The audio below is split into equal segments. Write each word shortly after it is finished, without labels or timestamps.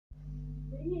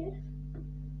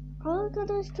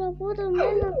Arkadaşlar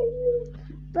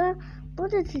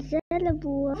burada sizlerle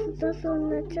bu vasıta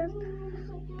sorunacağız.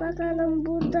 Bakalım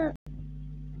burada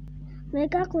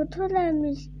mega kutu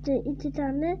vermişti 2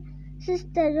 tane.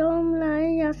 Siz de yorumlara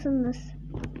yazınız.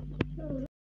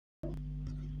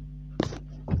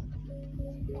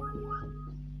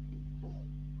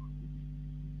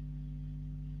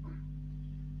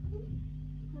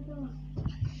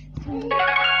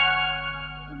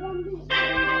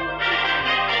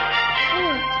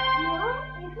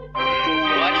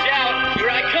 Watch out! Here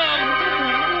I come!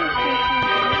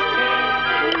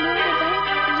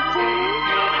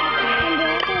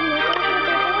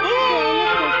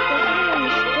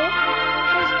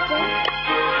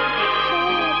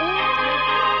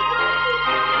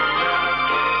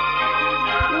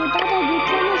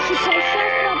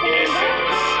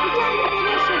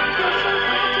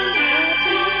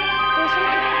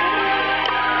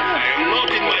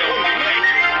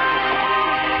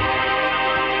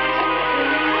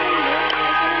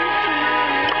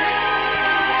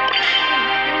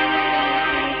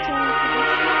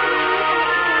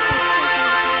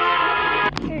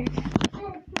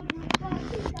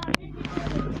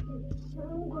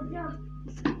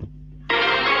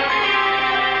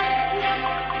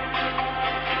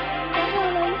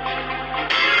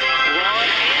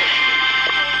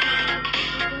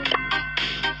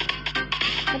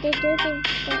 That's gotta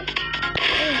hurt.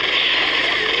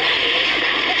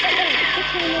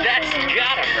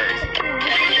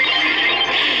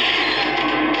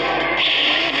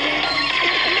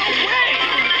 No way!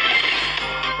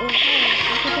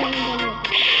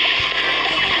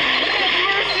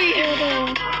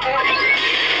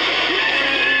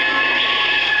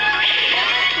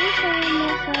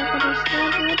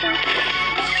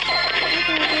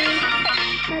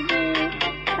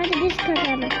 Hadi biz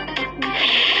kazanalım.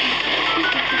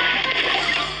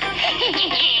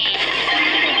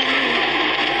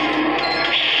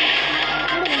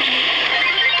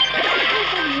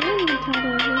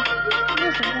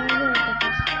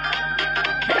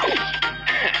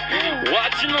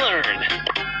 Watch and learn.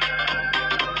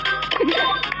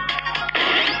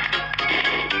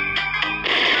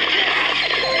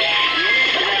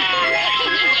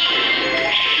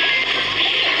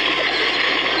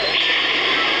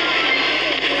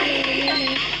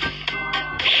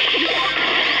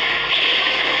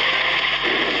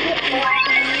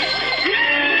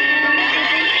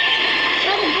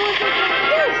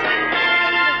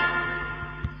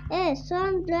 Evet,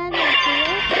 son görev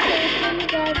yapıyoruz. Sesini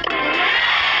gelsin.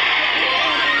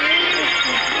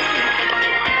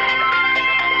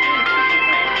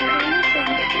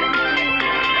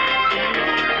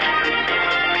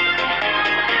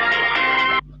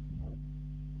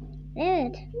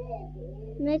 Evet.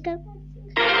 Mega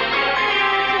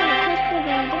tane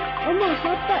verdim. Ama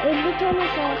hatta 50 tane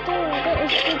salta vardı.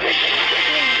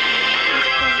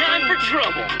 Time for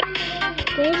trouble.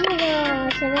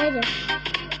 Geliyor. Severiz.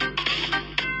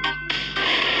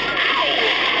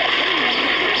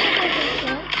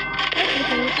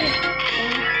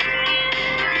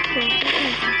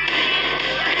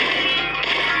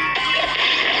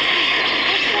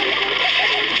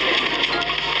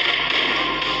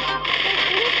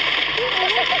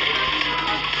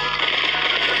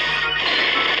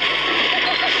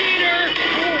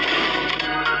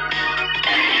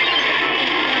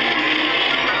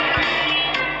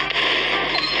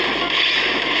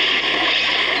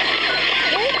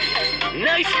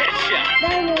 Nice headshot.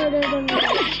 Ben öldürdüm.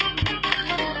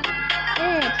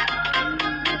 Evet.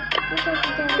 Bu çok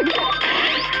güzel.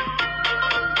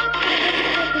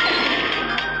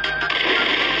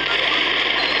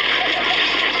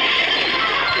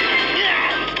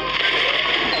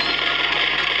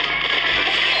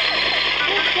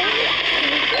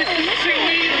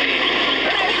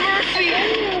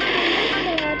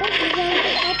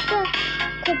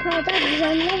 Kupada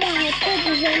düzenli ve hatta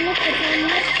düzenli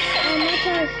kupanlar alma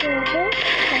çalışıyordu.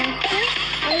 Sanki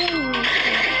alamıyordu.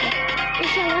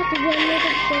 İnşallah düzenli de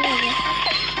bir şey olur.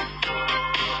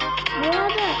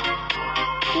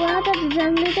 Bu arada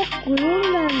düzenli de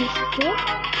gurur vermişti.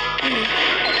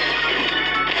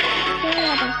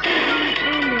 Sonra da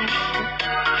olmuyordu.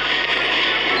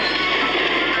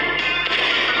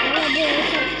 Ama bu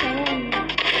çok severdim.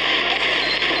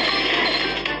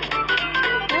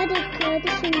 Hadi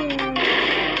kardeşim ya.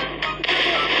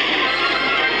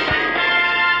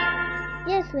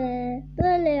 Yes be.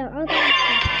 Böyle ya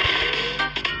arkadaşlar.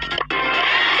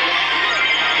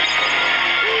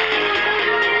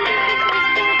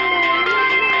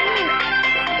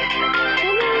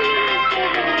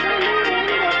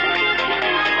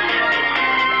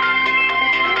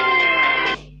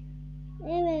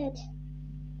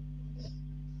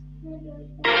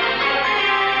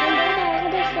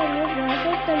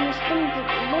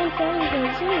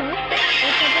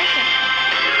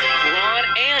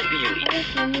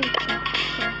 Neyse neyse.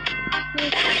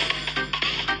 Neyse.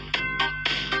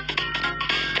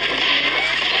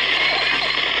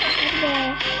 Hadi.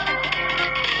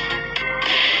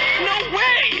 No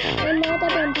way! Onlar da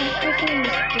ben patlasam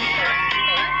istedim.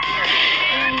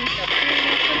 Yani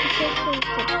başka bir şey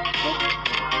söyleyecektim.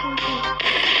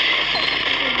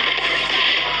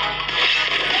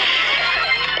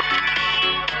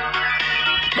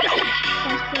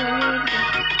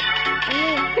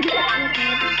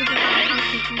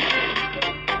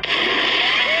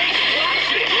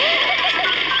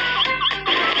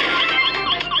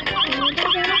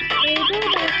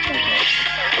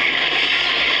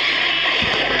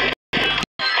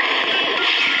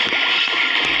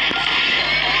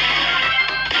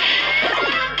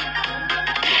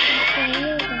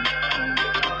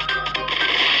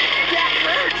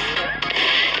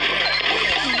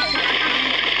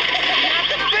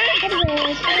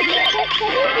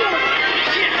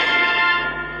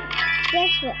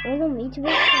 Oğlum hiç boş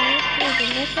konuşmadım.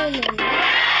 Nasıl oynayayım?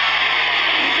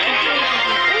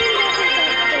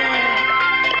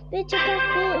 Bir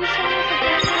çıkart bir inşallah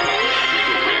sıkıntı.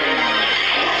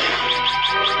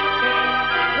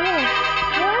 Evet.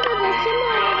 Bu arada resim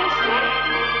arkadaşlar.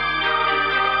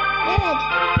 Evet.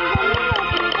 Güzel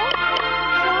yaptığında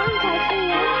şu an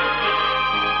kaçıyor.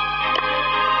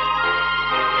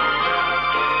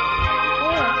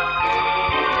 Evet.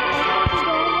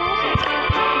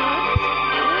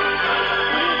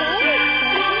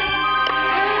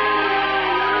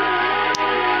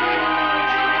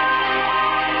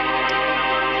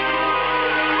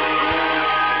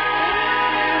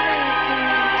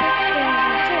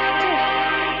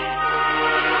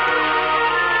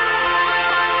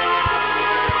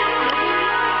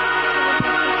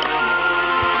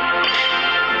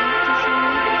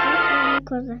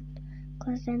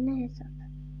 Kozenli hesap.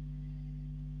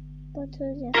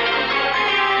 Batıracağız.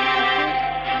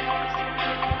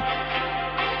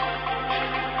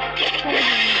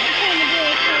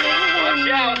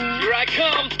 Watch out! Here I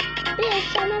come! Bir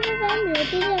efsanevi vermiyor.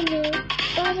 Bilemiyorum.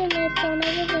 Bazen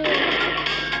efsanevi veriyor.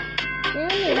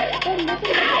 Yani ben bakın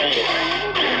efsanevi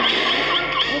vermiyor.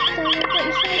 Efsanevi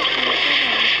işaret veriyor.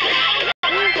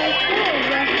 Bir dakika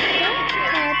yaptı.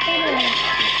 Kağıttan alıyor.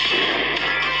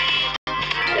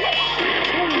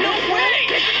 No way!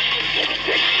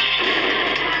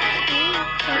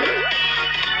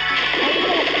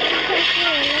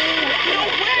 No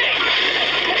way!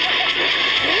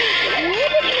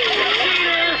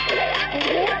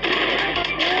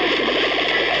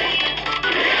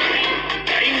 Cheater!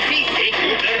 Ay, un dice que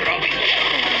te robé.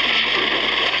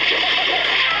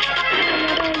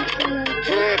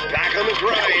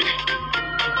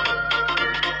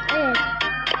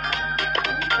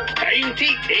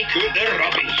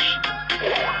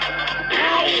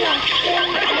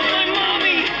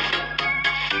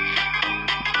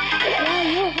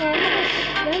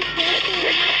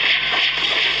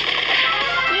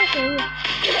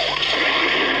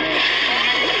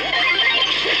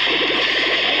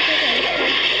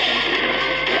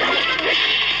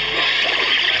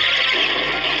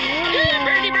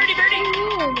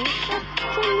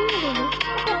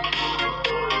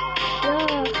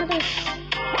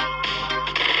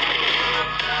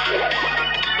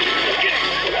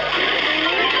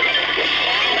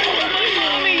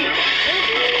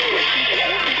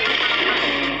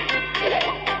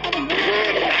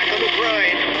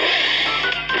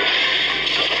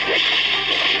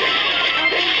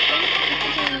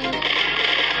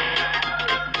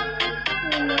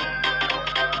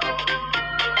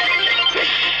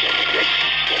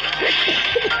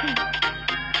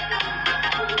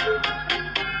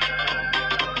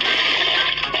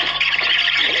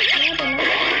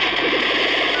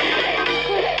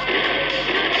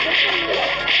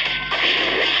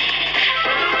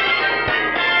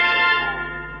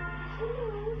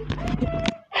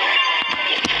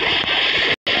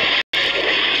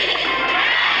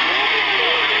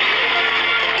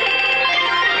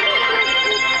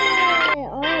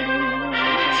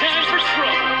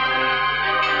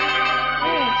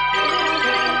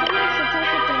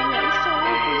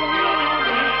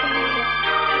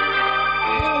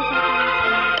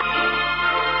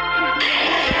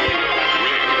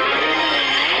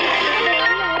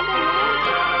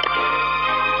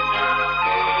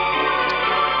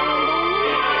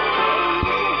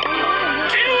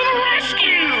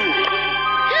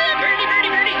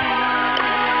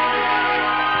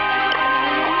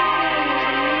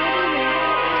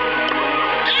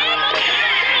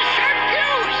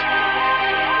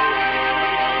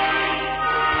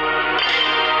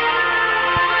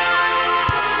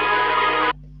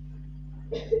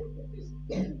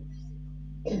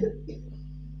 Dynamite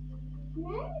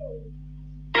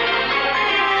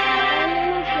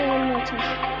olmaya çalış.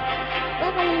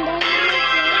 Bakalım Dynamite.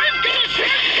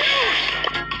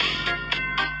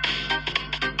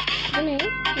 Bu ne?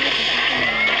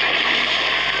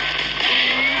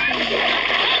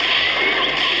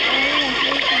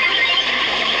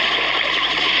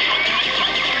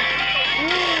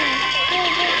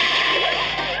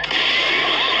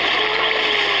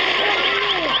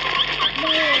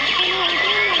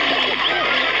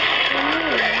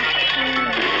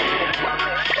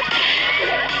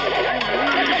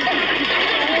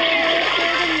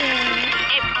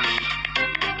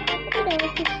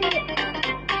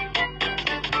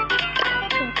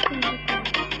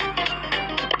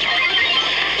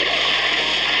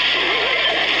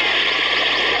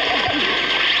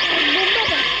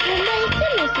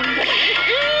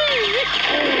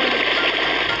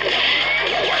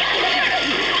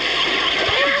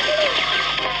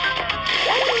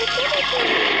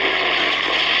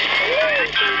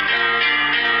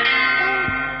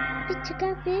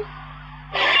 Çıkar bir.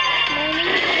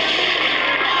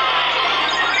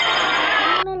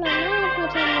 Ne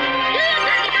yapacağım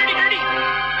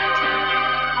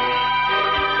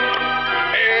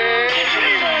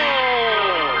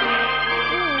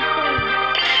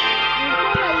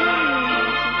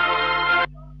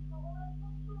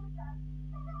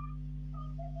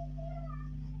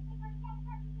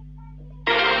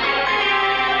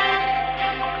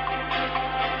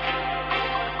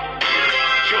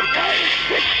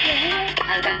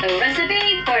I've got the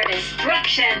recipe for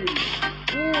destruction.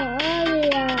 Abi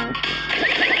ya.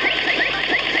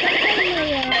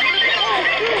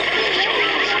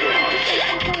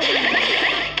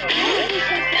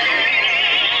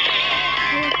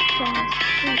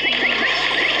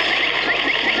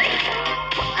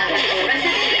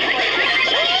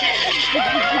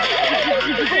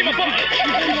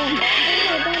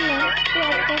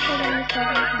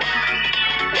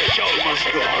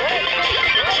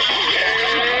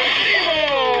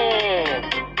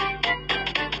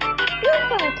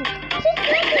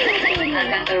 I've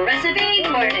got the recipe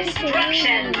for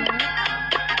destruction.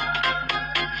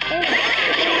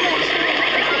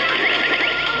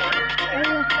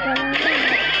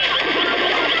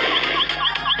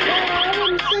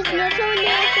 Oğlum siz ne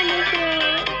söylüyorsunuz ya?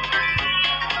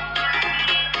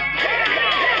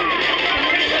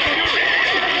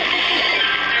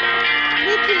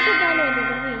 Bir kişi ben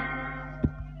öldürdüm.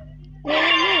 Ne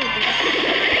oldu?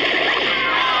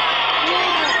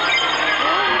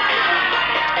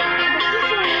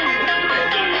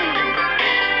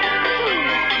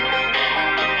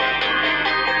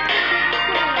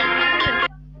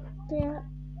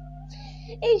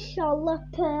 İnşallah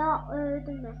P'ya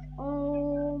öldürmez.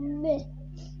 Amin.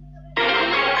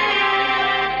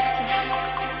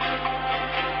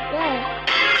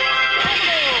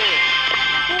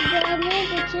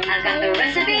 I've got the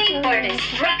recipe for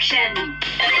destruction.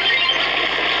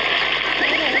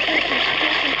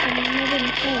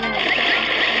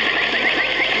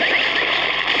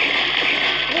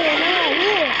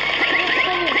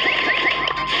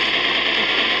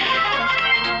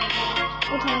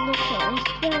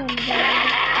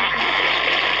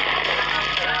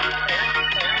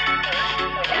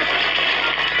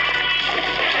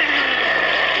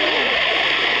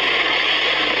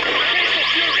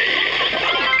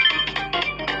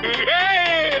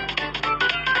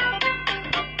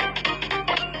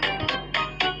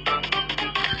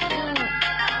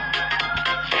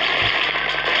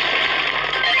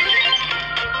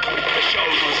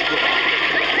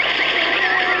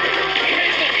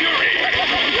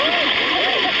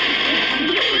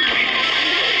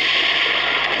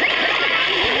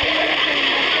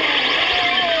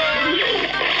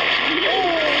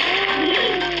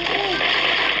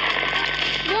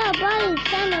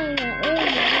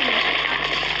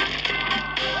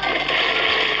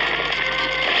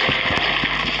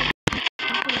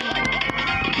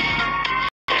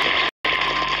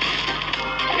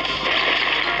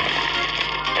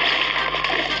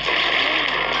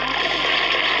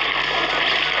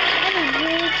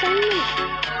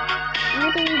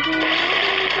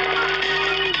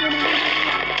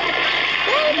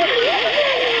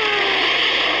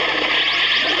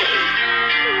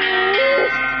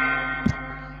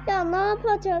 Ya ne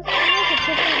yapacağız? Neyse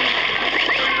çekelim.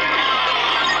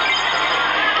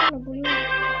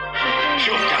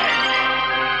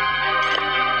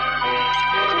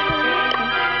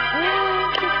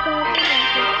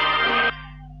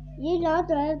 Ya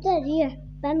dövde iyi.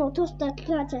 Ben 30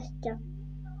 dakika çekeceğim.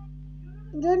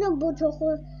 Canım bu çok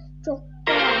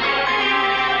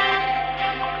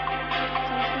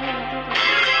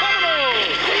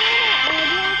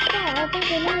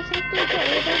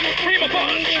a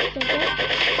punch.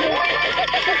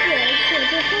 Face the fury.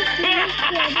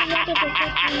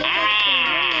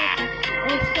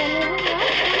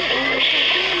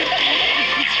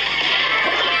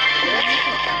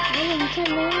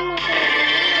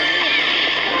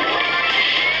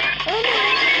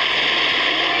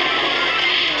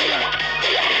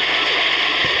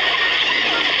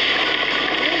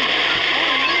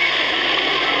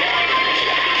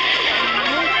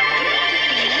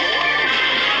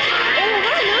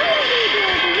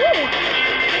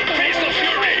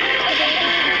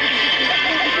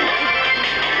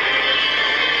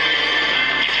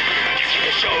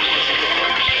 The show must go.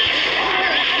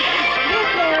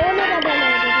 Ona da ben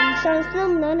öldürdüm.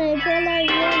 Şanslıyım lan. Heypeler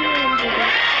yiyemiyorum dedim.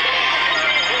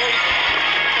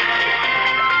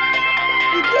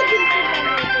 İki kişi ben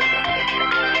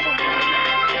öldürdüm.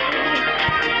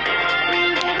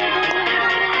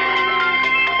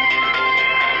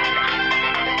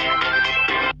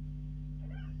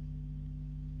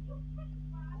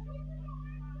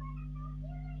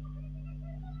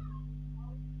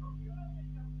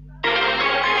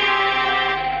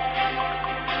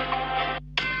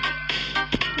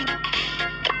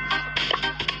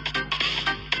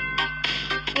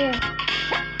 Evet.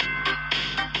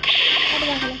 Hadi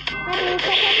bakalım. Hadi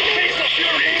Face the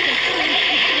fury.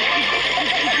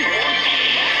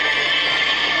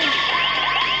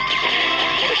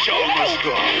 The show must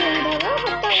go.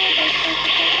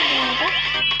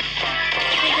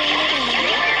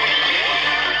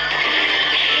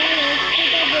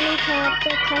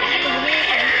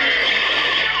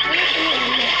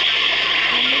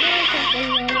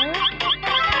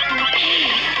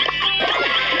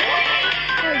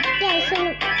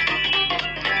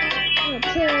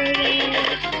 Punch your face.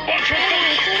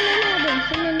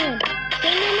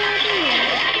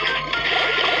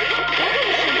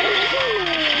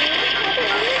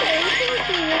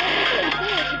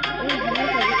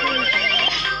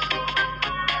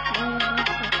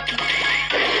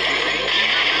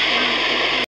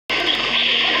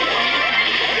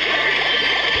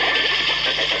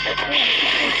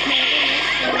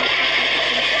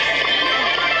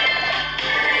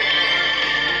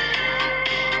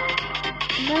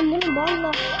 Ben bunu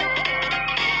valla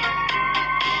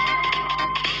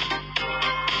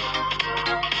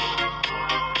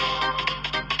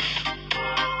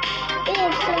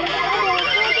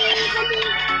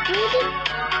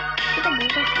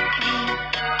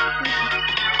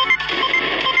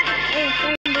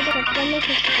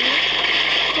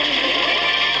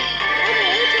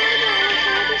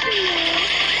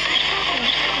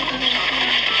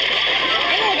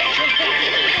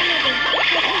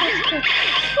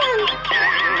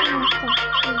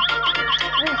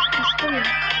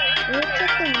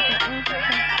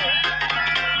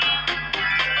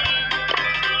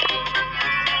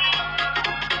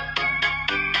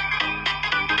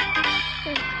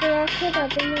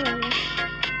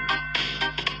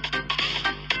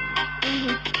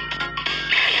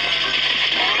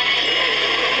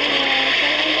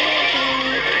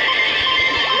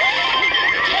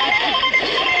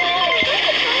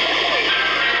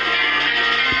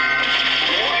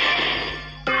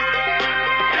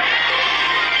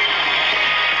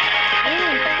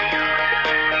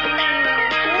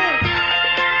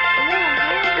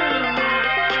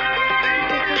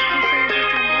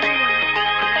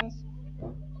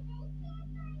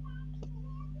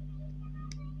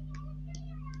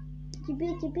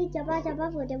Cipi capa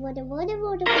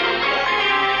vurdu.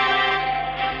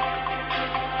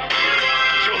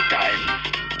 Showtime.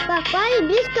 Bak bari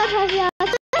biz kafası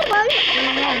yapsak bari.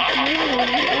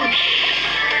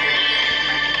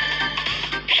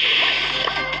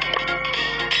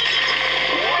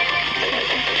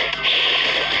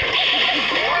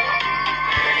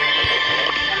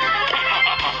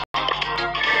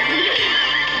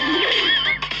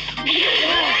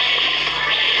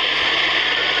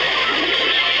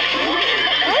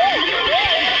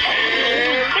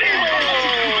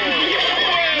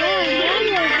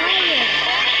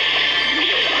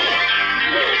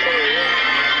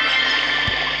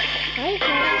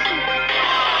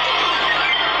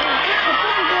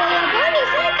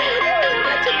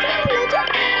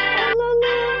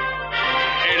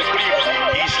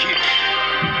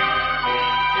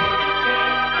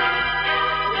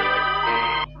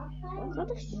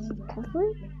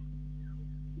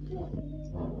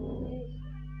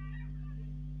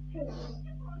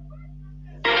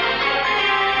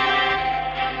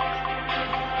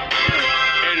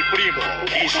 El primo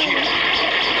is here.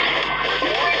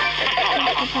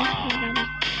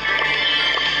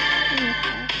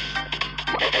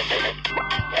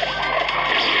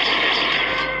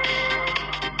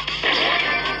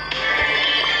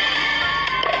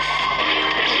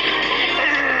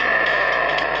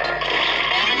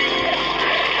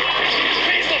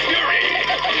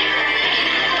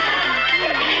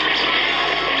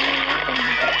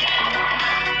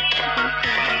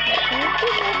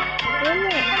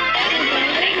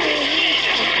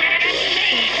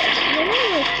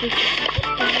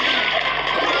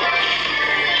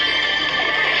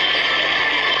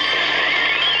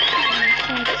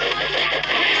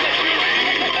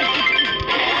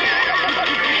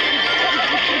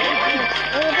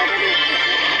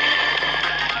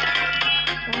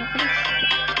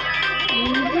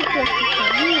 dakika.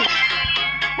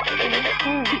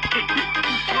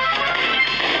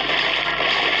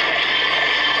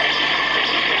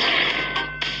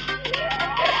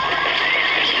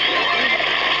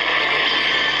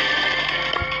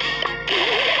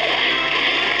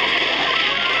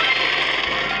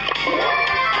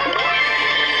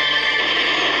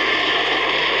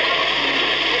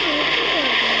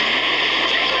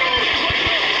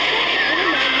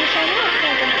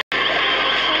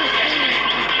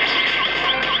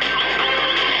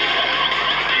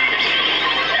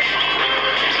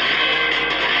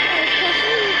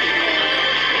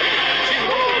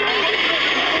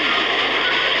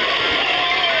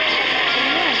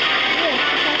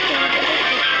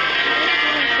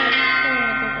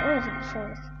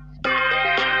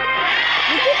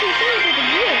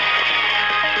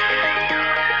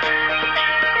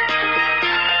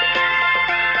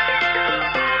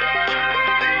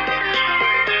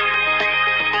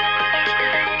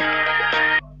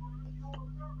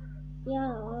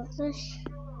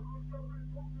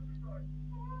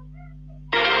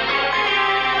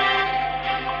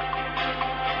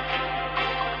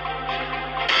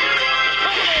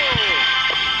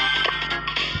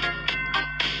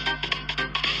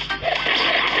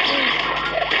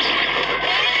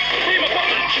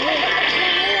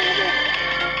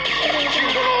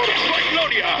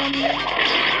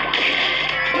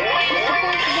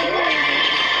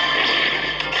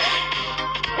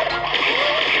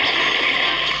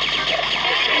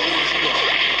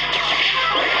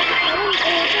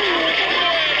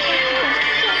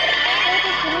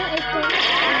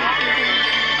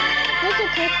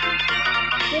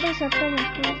 Biraz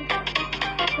atlamak.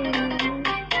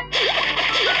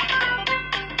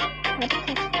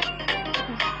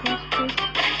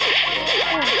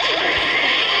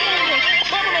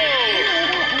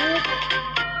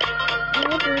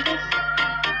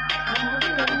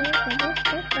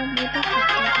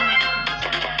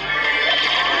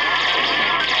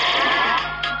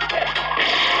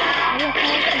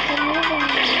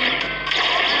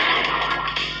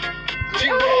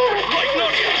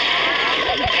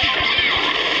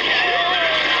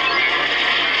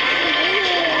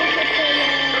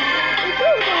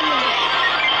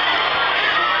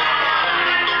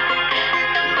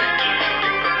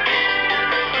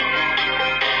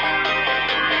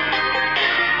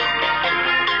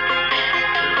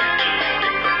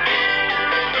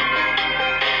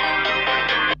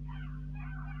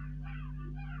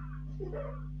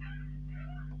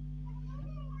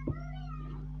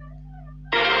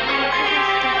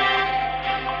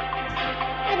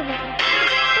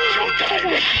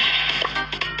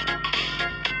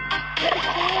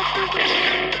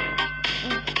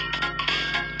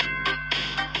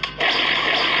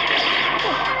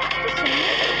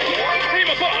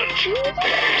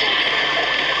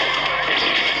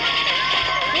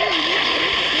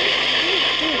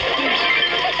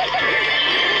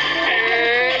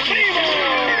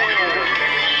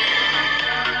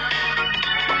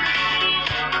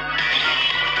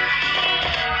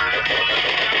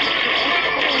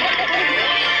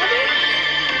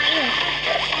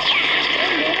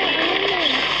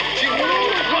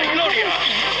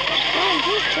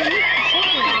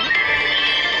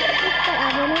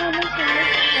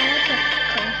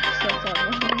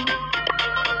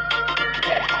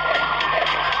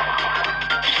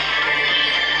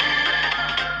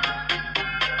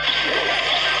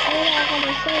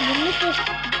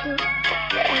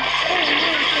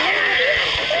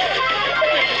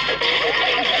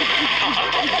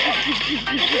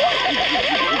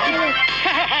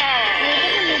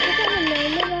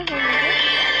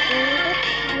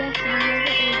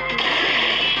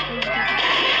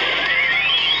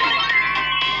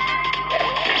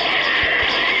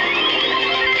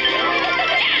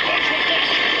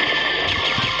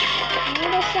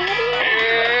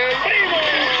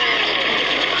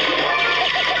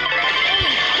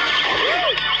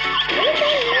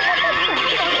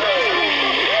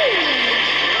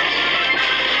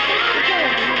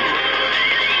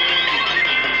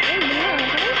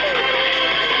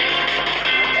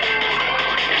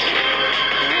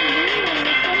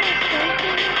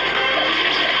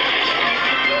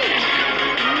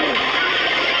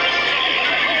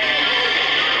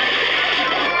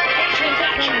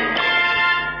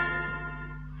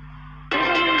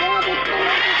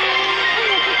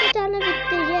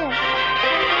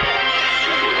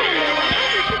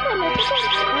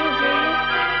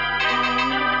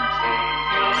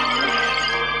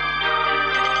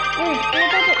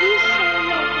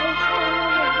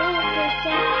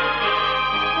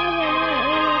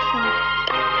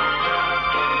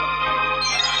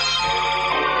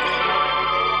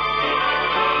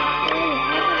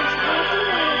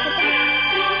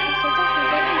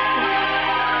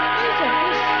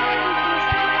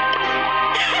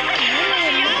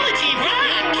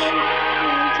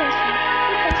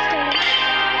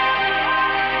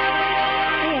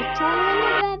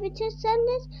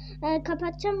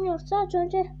 Kapatacağım yoksa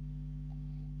önce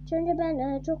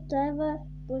ben çok daha var.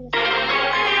 Buyurun.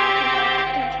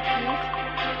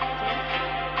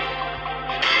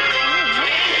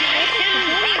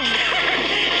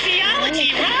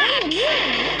 Theology rocks!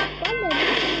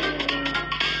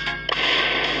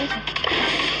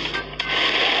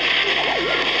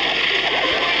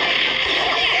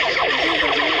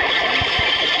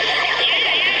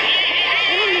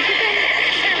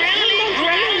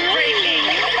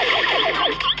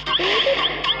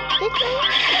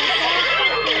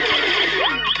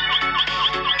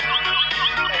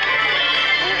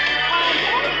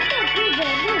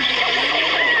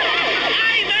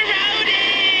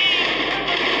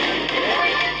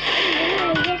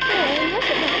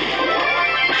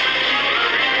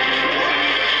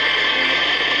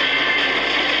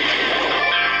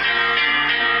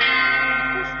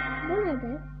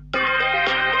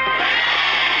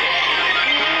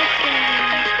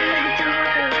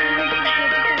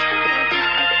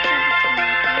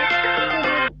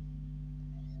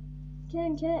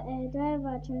 Görev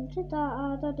var çünkü daha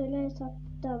ağda dolu hesap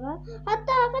da var.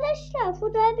 Hatta arkadaşlar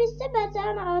bu da bizde ben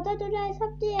sana ağda dolu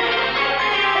hesap diye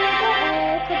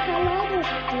orada kapalığa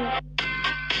düştü.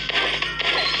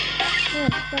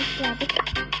 Evet başladık.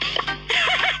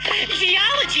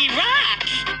 Theology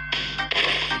rocks!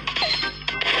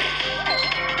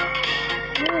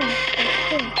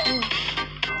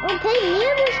 O pek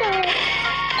niye bu şey?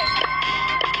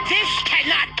 This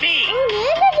cannot be! O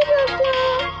nereye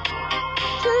gidiyorsun?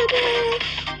 Söyle.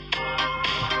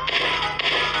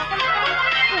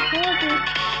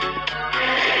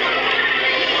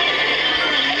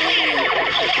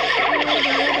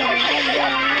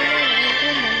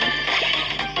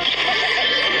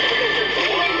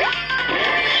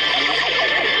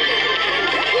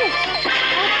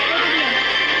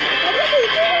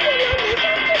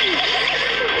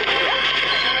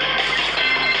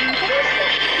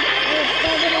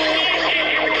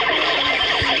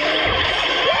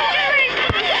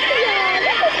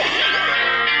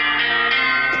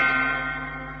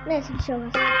 Neyse bir şey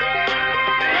olmaz.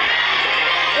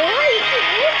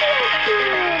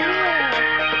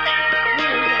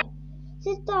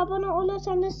 Siz de abone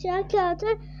olursanız siyah kağıtı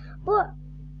bu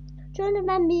çünkü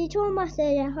ben bir hiç olmazsa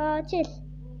haçil.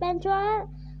 Ben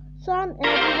şu an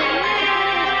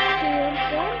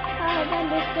ben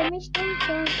göstermiştim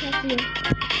şu an kasıyorum.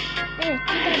 Evet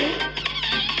gidelim.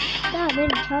 Daha benim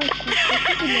çağrı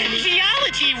koşması biliyorum.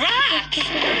 Theology rocks!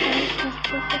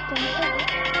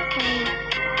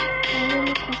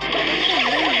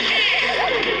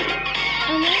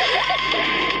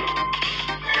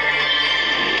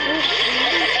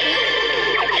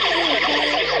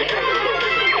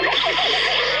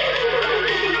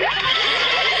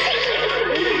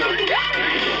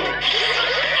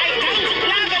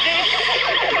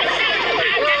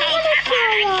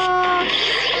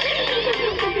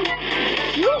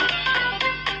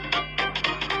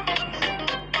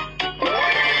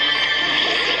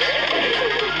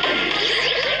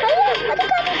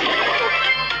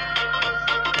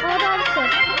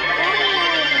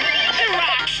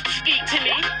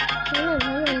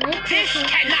 This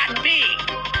cannot be!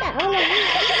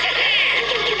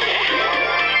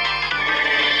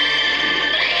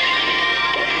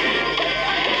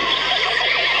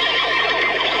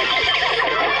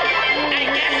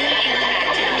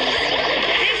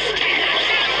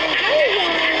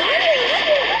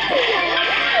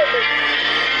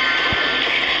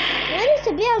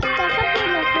 Neyse biraz daha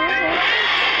böyle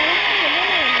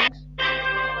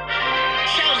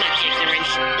So much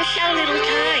ignorance, so little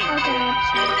time.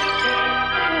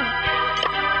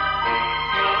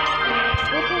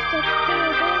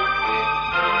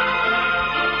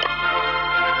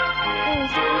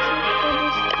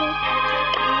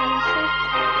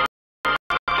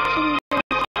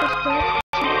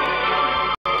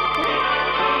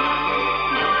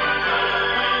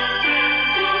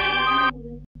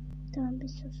 Tamam bir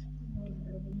sus.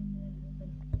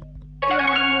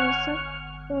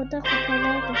 Orada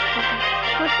kupalar gösterdi.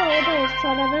 Hatta orada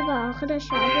soruları var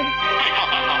arkadaşlar.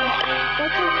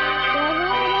 Bakın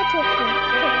devamına çok çok.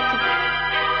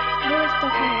 Burası da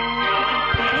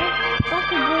kamerayı.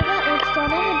 Bakın burada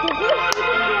efsane ve dokuz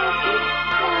gibi yaptım.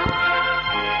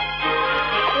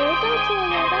 Orada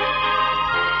soruları.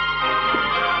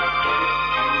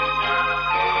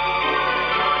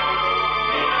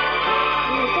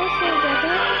 Orada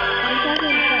soruları.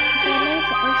 Bakın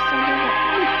neyse efsane ve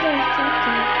ilk gerçek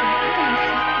yaptım.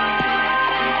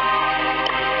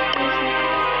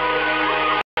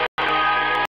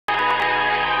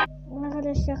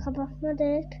 Arkadaşlar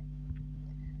kapatmadık.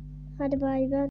 Hadi bay bay.